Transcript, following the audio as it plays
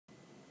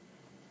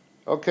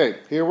Okay,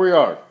 here we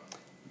are.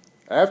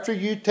 After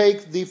you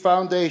take the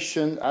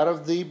foundation out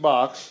of the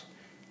box,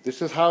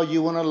 this is how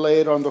you want to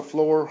lay it on the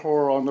floor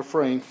or on the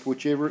frame,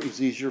 whichever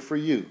is easier for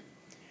you.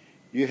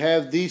 You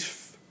have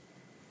these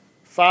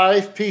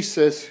 5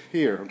 pieces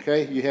here,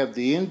 okay? You have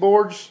the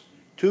inboards,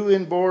 2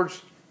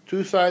 inboards,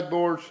 2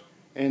 sideboards,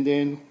 and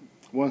then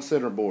 1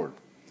 center board.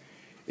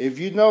 If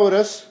you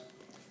notice,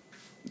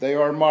 they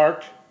are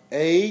marked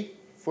A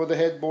for the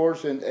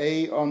headboards and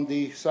A on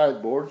the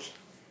sideboards.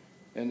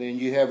 And then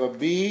you have a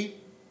B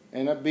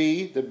and a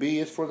B. The B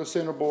is for the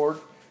center board.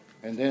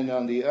 And then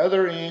on the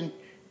other end,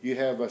 you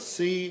have a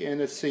C and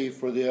a C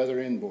for the other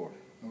end board.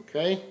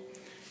 Okay?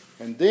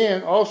 And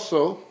then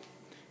also,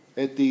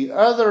 at the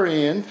other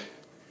end,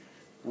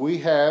 we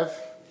have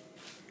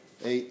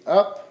a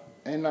up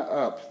and a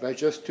up. That's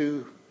just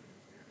to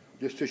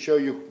show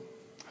you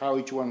how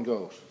each one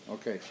goes.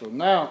 Okay, so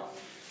now,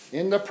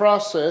 in the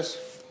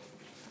process,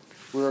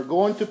 we're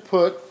going to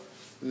put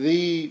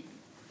the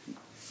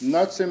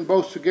nuts and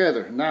bolts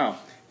together. Now,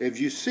 if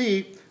you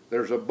see,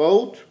 there's a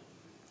bolt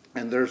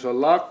and there's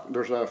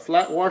a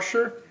flat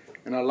washer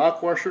and a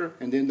lock washer,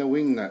 and then the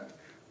wing nut.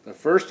 The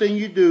first thing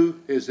you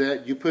do is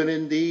that you put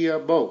in the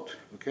bolt,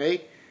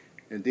 okay?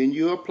 And then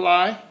you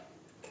apply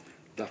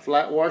the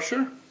flat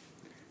washer,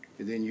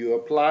 and then you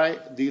apply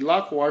the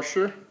lock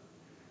washer,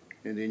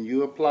 and then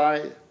you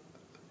apply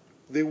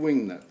the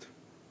wing nut.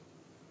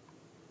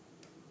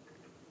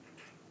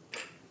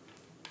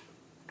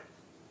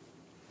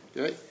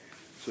 Okay?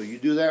 So you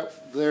do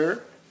that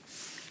there,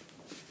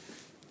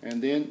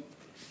 and then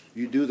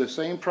you do the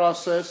same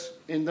process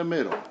in the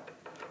middle.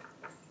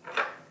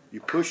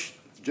 You push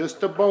just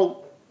the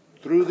bolt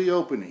through the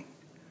opening,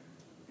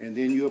 and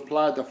then you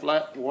apply the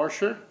flat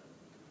washer,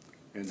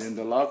 and then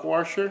the lock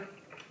washer,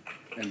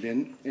 and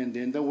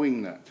then the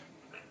wing nut.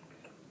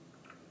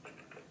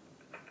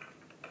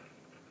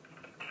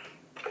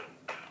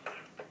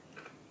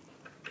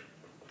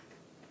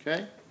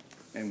 Okay?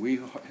 And we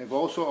have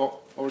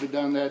also already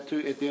done that too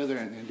at the other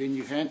end. And then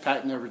you hand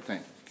tighten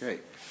everything. Okay.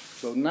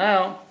 So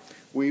now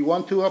we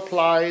want to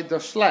apply the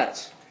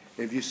slats.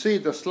 If you see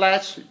the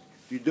slats,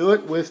 you do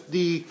it with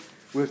the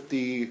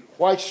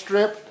white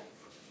strip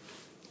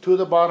to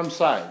the bottom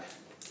side.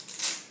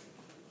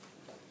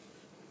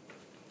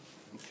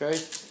 Okay.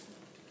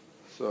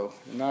 So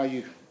now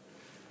you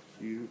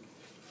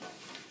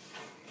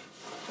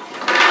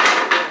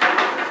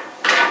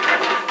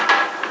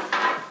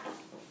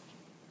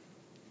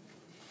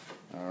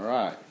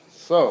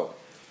So,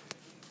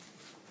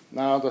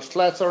 now the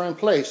slats are in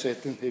place.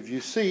 If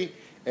you see,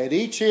 at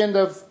each end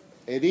of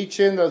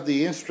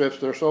the end strips,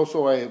 there's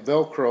also a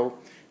Velcro,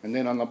 and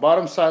then on the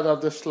bottom side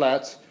of the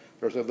slats,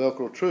 there's a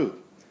Velcro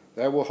too.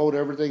 That will hold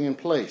everything in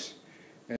place.